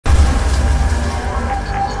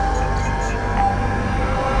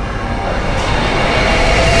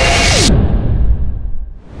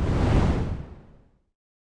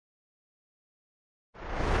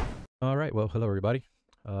All right. Well, hello everybody.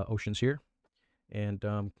 Ocean's here, and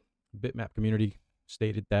Bitmap community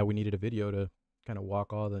stated that we needed a video to kind of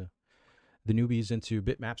walk all the newbies into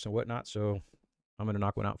bitmaps and whatnot. So I'm gonna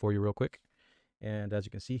knock one out for you real quick. And as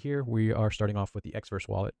you can see here, we are starting off with the Xverse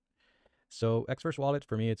wallet. So Xverse wallet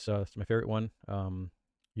for me, it's my favorite one.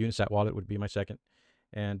 Unisat wallet would be my second,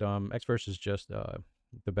 and Xverse is just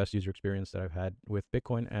the best user experience that I've had with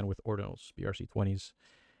Bitcoin and with Ordinals BRC20s,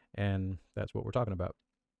 and that's what we're talking about.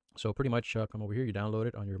 So pretty much come over here, you download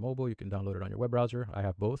it on your mobile, you can download it on your web browser. I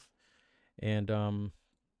have both. And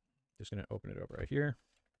just gonna open it up right here.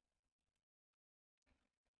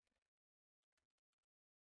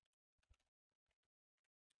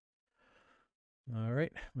 All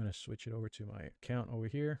right, I'm gonna switch it over to my account over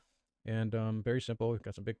here. And very simple, we've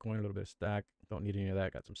got some Bitcoin, a little bit of stack, don't need any of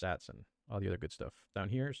that, got some sats and all the other good stuff. Down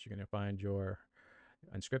here, so you're gonna find your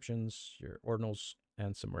inscriptions, your ordinals,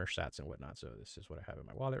 and some rare sats and whatnot. So this is what I have in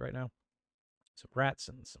my wallet right now. Some rats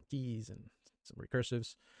and some keys and some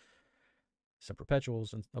recursives, some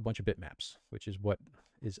perpetuals, and a bunch of bitmaps, which is what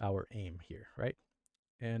is our aim here, right?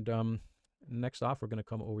 And next off, we're going to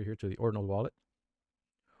come over here to the Ordinal wallet.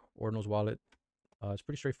 Ordinal's wallet is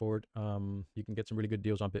pretty straightforward. You can get some really good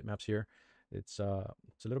deals on bitmaps here. It's a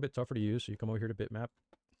little bit tougher to use, so you come over here to Bitmap,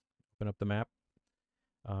 open up the map.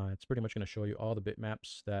 It's pretty much going to show you all the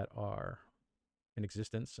bitmaps that are in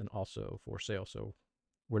existence and also for sale. So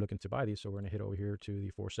we're looking to buy these, so we're going to hit over here to the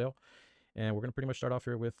for sale, and we're going to pretty much start off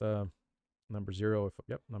here with number zero.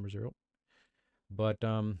 Yep, number zero. But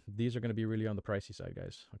these are going to be really on the pricey side,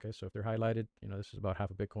 guys. Okay, so if they're highlighted, this is about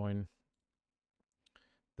half a Bitcoin,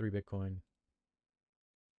 3 Bitcoin.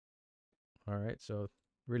 All right, so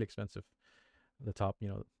really expensive. The top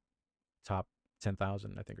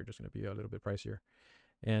 10,000, I think, are just going to be a little bit pricier.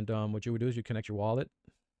 And what you would do is you connect your wallet.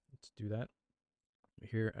 Let's do that.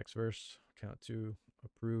 Here, Xverse, count to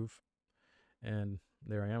approve. And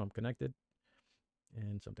there I am, I'm connected.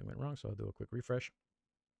 And something went wrong, so I'll do a quick refresh.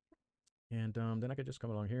 And then I could just come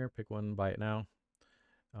along here, pick one, buy it now,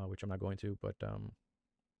 which I'm not going to, but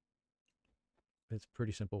it's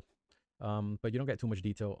pretty simple. But you don't get too much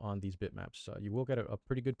detail on these bitmaps. You will get a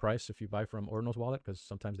pretty good price if you buy from Ordinal's wallet, because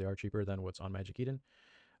sometimes they are cheaper than what's on Magic Eden.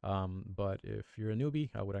 But if you're a newbie,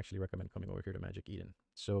 I would actually recommend coming over here to Magic Eden.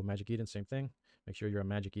 So Magic Eden, same thing. Make sure you're a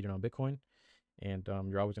Magic Eden on Bitcoin. And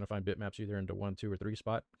you're always going to find bitmaps either in the 1, 2, or 3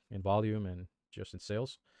 spot in volume and just in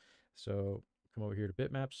sales. So come over here to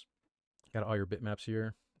bitmaps. Got all your bitmaps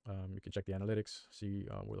here. You can check the analytics, see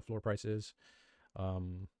where the floor price is.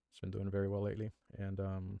 It's been doing very well lately.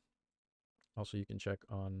 And also you can check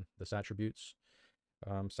on the attributes.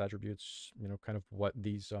 Attributes, kind of what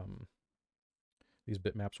these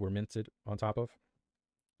bitmaps were minted on top of.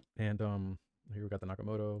 And here we got the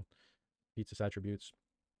Nakamoto, pizza attributes,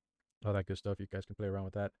 all that good stuff. You guys can play around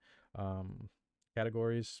with that.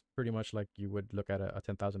 Categories, pretty much like you would look at a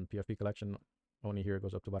 10,000 PFP collection, only here it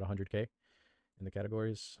goes up to about 100K in the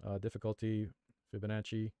categories. Difficulty,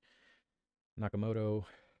 Fibonacci, Nakamoto,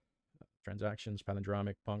 transactions,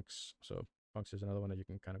 palindromic, punks. So punks is another one that you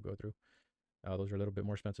can kind of go through. Those are a little bit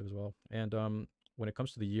more expensive as well. And when it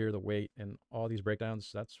comes to the year, the weight, and all these breakdowns,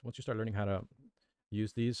 that's once you start learning how to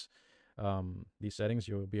use these settings,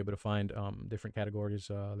 you'll be able to find different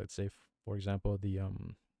categories. Let's say, for example, the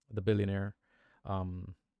billionaire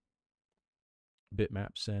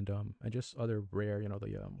bitmaps and just other rare, let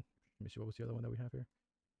me see, what was the other one that we have here?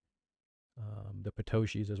 The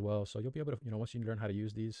Patoshis as well. So you'll be able to, once you learn how to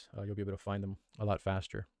use these, you'll be able to find them a lot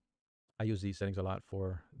faster. I use these settings a lot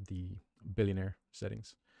for the billionaire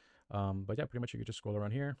settings. But yeah, pretty much you can just scroll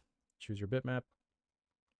around here, choose your bitmap.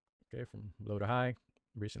 Okay, from low to high,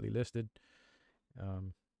 recently listed.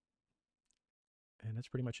 And that's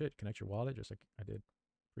pretty much it. Connect your wallet just like I did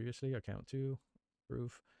previously. Account to,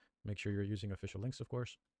 proof. Make sure you're using official links, of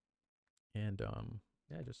course. And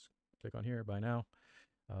yeah, just click on here, buy now.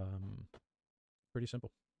 Pretty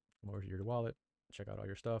simple. Come over to your wallet, check out all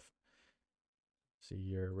your stuff, see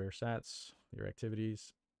your rare sats, your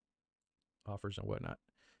activities, offers, and whatnot.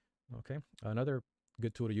 Okay. Another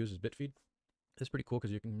good tool to use is Bitfeed. It's pretty cool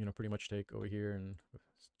because you can, pretty much take over here and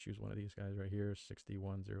choose one of these guys right here,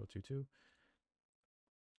 61022,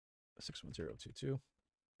 61022,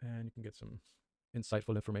 and you can get some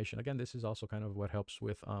insightful information. Again, this is also kind of what helps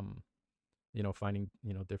with finding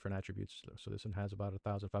different attributes. So this one has about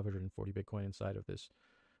 1,540 Bitcoin inside of this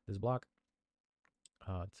block,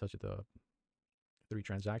 such as the 3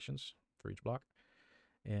 transactions for each block,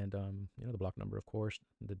 and the block number, of course,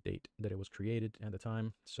 the date that it was created and the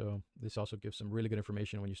time. So this also gives some really good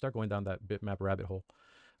information when you start going down that bitmap rabbit hole.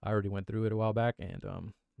 I already went through it a while back, and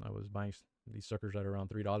I was buying these suckers at around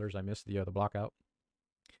 $3. I missed the block out,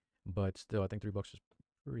 but still, I think $3 is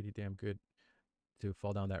pretty damn good to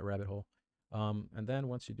fall down that rabbit hole. And then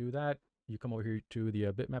once you do that, you come over here to the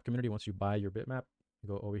Bitmap community. Once you buy your Bitmap, you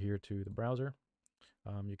go over here to the browser.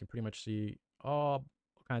 You can pretty much see all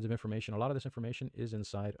kinds of information. A lot of this information is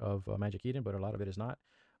inside of Magic Eden, but a lot of it is not.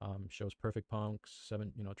 Shows perfect punks,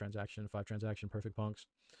 7 transaction, 5 transaction perfect punks.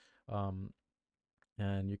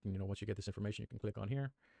 And you can, once you get this information, you can click on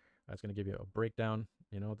here. It's going to give you a breakdown.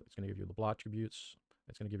 It's going to give you the block attributes.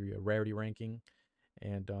 It's going to give you a rarity ranking.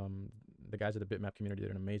 And the guys at the Bitmap community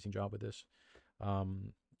did an amazing job with this.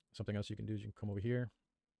 Something else you can do is you can come over here,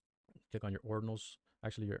 click on your ordinals.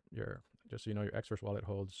 Actually, your just so you know, your Xverse wallet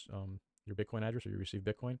holds your Bitcoin address, or you receive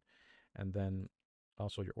Bitcoin, and then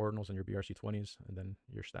also your ordinals and your BRC20s, and then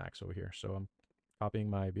your stacks over here. So I'm copying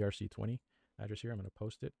my BRC20 address here. I'm going to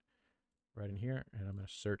post it right in here, and I'm going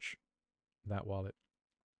to search that wallet,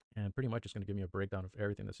 and pretty much it's going to give me a breakdown of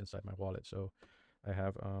everything that's inside my wallet. So I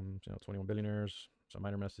have 21 billionaires, some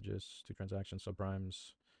minor messages, 2 transactions,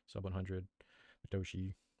 subprimes, sub 100,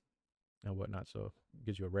 Satoshi, and whatnot. So it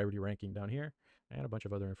gives you a rarity ranking down here and a bunch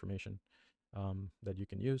of other information that you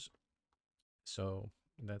can use. So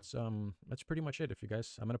that's pretty much it. If you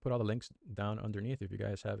guys, I'm gonna put all the links down underneath. If you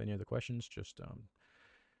guys have any other questions, just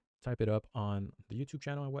type it up on the YouTube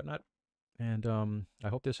channel and whatnot. And I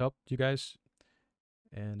hope this helped you guys.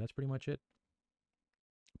 And that's pretty much it.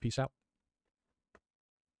 Peace out.